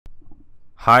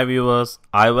Hi viewers,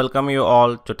 I welcome you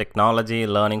all to Technology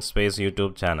Learning Space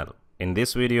YouTube channel. In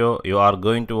this video, you are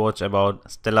going to watch about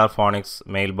Stellar Phonics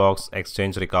Mailbox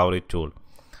Exchange Recovery Tool.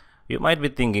 You might be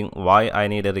thinking why I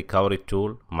need a recovery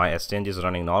tool, my exchange is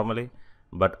running normally,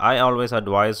 but I always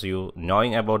advise you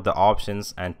knowing about the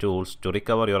options and tools to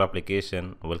recover your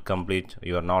application will complete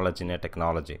your knowledge in a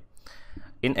technology.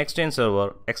 In Exchange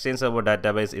Server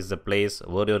database is the place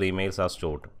where your emails are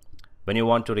stored. When you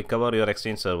want to recover your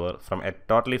Exchange server from a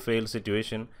totally failed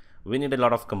situation, we need a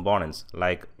lot of components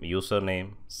like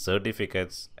username,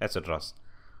 certificates, etc.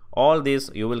 All these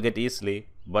you will get easily,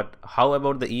 but how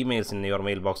about the emails in your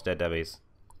mailbox database?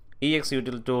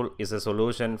 EXUtil tool is a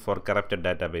solution for corrupted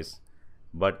database,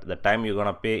 but the time you're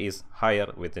gonna pay is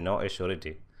higher with no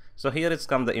assurity. So here it's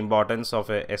come the importance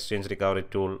of a Exchange recovery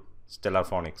tool, Stellar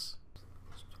Phonics.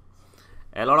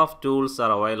 A lot of tools are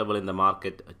available in the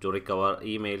market to recover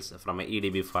emails from an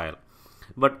EDB file.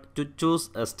 But to choose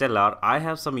a Stellar, I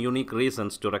have some unique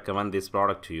reasons to recommend this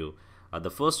product to you.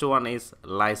 The first one is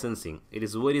licensing. It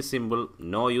is very simple,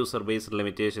 no user-based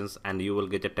limitations, and you will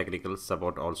get a technical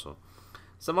support also.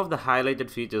 Some of the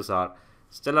highlighted features are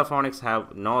Stellar Phonics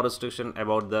have no restriction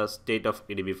about the state of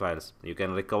EDB files. You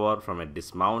can recover from a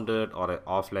dismounted or an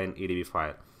offline EDB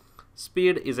file.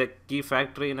 Speed is a key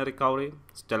factor in a recovery.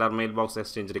 Stellar Mailbox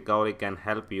Exchange Recovery can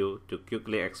help you to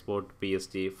quickly export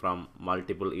PST from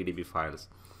multiple EDB files.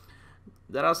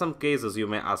 There are some cases you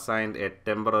may assign a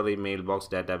temporary mailbox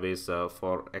database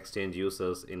for Exchange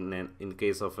users in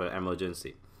case of an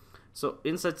emergency. So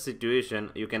in such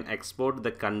situation, you can export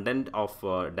the content of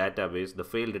database, the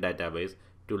failed database,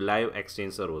 to live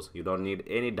Exchange servers. You don't need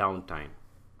any downtime.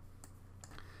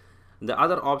 The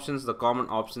other options, the common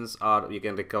options are you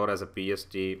can recover as a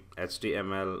PST,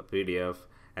 HTML, PDF,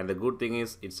 and the good thing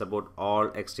is it supports all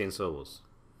Exchange servers.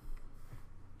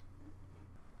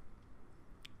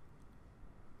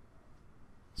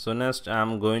 So next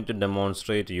I'm going to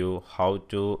demonstrate you how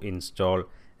to install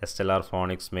a Stellar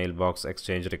Phonics Mailbox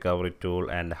Exchange Recovery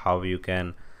Tool and how you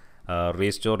can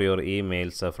restore your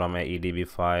emails from a EDB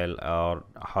file, or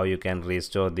how you can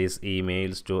restore these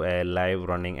emails to a live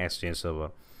running Exchange server.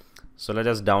 So let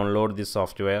us download this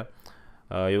software.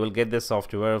 You will get this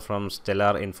software from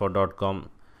stellarinfo.com.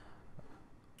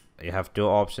 You have two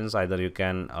options. Either you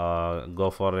can go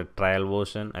for a trial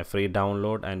version, a free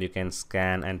download, and you can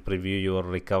scan and preview your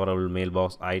recoverable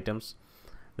mailbox items.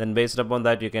 Then based upon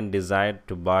that you can decide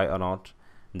to buy or not.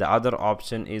 The other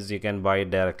option is you can buy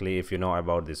it directly if you know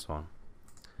about this one.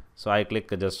 So I click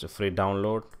just free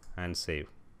download and save.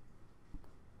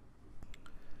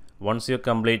 Once you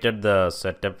completed the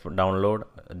setup download,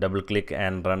 double click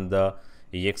and run the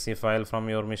exe file from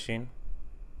your machine.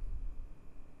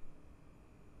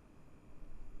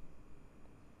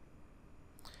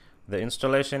 The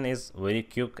installation is very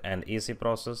quick and easy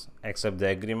process. Accept the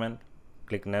agreement,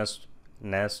 click next,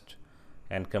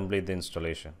 and complete the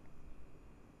installation.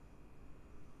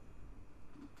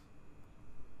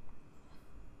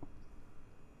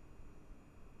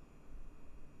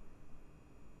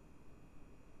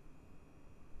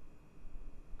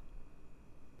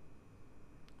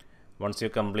 Once you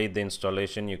complete the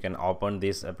installation, you can open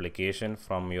this application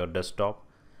from your desktop,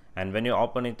 and when you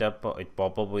open it up, it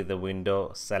pop up with the window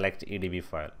select EDB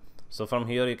file. So from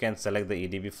here you can select the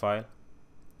EDB file.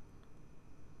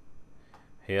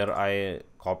 Here I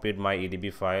copied my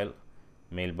EDB file,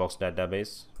 mailbox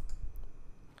database,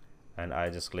 and I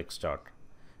just click start.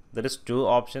 There is two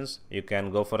options. You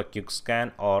can go for a quick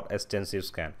scan or extensive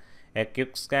scan. A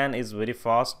quick scan is very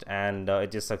fast and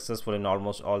it is successful in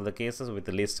almost all the cases with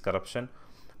the least corruption.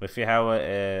 If you have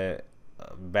a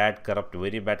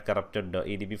very bad corrupted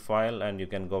EDB file, and you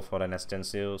can go for an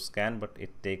extensive scan, but it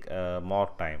take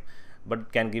more time, but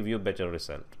it can give you better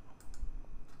result.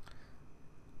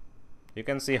 You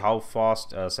can see how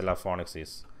fast Stellar Phonics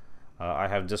is. I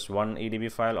have just one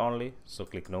EDB file only, so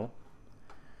click no.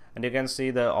 And you can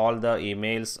see all the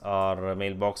emails or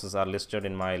mailboxes are listed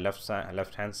in my left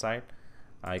hand side.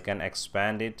 I can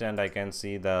expand it and I can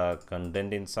see the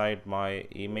content inside my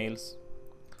emails,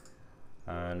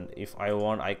 and if I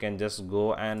want I can just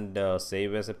go and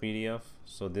save as a PDF.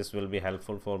 So this will be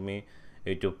helpful for me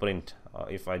to print.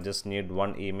 If I just need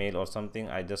one email or something,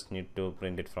 I just need to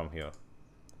print it from here.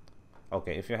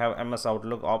 Okay, if you have MS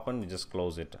Outlook open, you just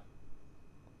close it.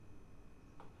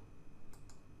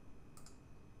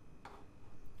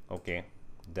 Okay,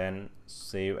 then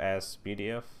save as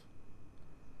PDF.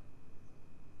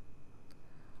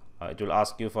 It will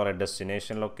ask you for a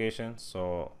destination location,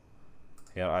 so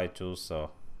here I choose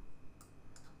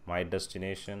my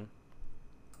destination,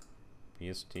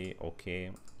 PST.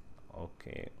 Okay.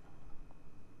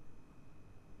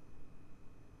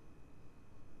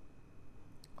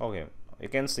 Okay, you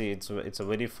can see it's a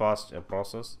very fast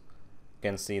process. You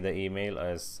can see the email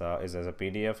is as a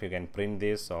PDF. You can print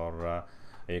this, or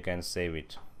you can save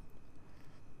it.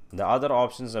 The other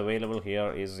options available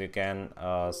here is you can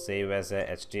save as a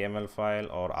HTML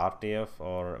file or RTF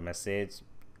or message,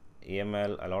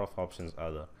 email. A lot of options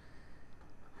are there,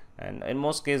 and in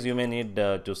most cases you may need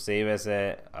to save as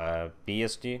a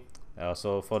PST.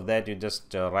 So for that you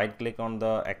just right click on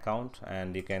the account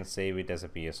and you can save it as a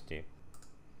PST.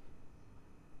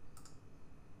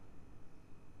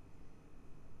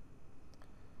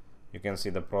 You can see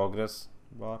the progress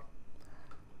bar.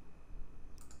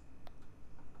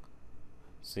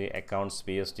 See, accounts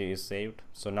PST is saved.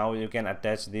 So now you can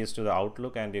attach these to the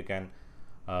Outlook and you can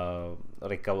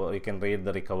recover. You can read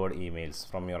the recovered emails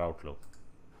from your Outlook.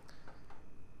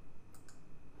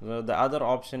 So the other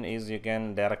option is you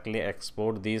can directly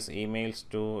export these emails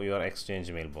to your Exchange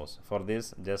mailbox. For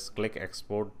this, just click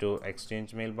export to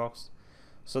Exchange mailbox.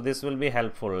 So this will be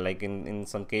helpful, like in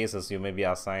some cases you may be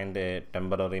assigned a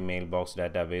temporary mailbox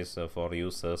database for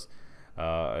users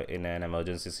in an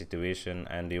emergency situation,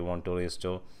 and you want to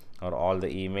restore all the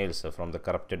emails from the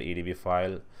corrupted EDB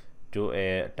file to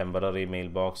a temporary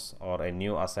mailbox or a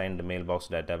new assigned mailbox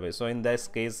database. So in this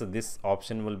case, this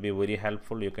option will be very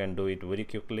helpful. You can do it very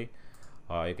quickly.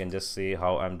 You can just see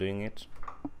how I'm doing it.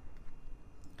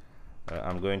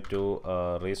 I'm going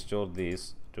to restore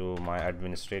this to my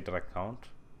administrator account.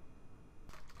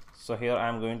 So here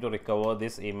I'm going to recover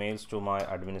these emails to my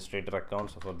administrator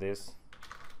account. So for this,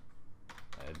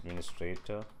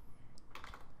 administrator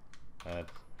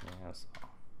yes.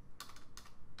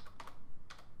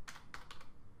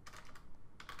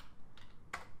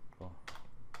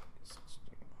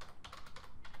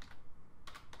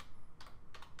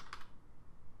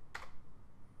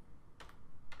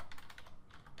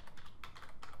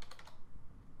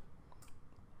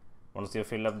 Once you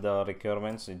fill up the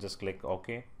requirements, you just click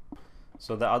OK.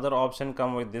 So the other option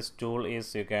come with this tool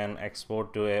is you can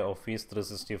export to a Office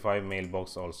 365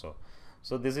 mailbox also.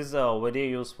 So this is very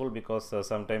useful because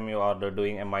sometimes you are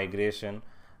doing a migration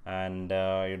and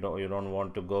you don't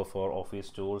want to go for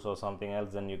Office tools or something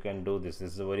else, then you can do this.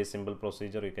 This is a very simple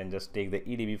procedure. You can just take the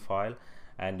EDB file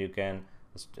and you can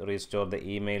restore the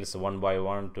emails one by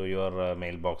one to your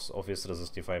mailbox, Office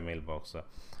 365 mailbox.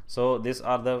 So these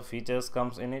are the features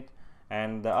comes in it.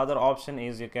 And the other option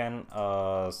is you can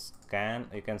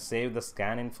you can save the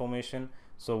scan information.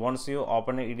 So once you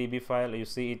open an EDB file, you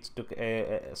see it took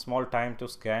a small time to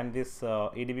scan this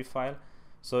EDB file.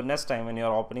 So next time when you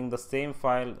are opening the same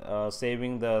file,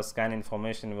 saving the scan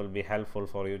information will be helpful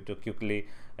for you to quickly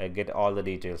get all the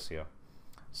details here.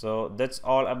 So that's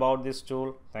all about this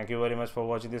tool. Thank you very much for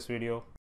watching this video.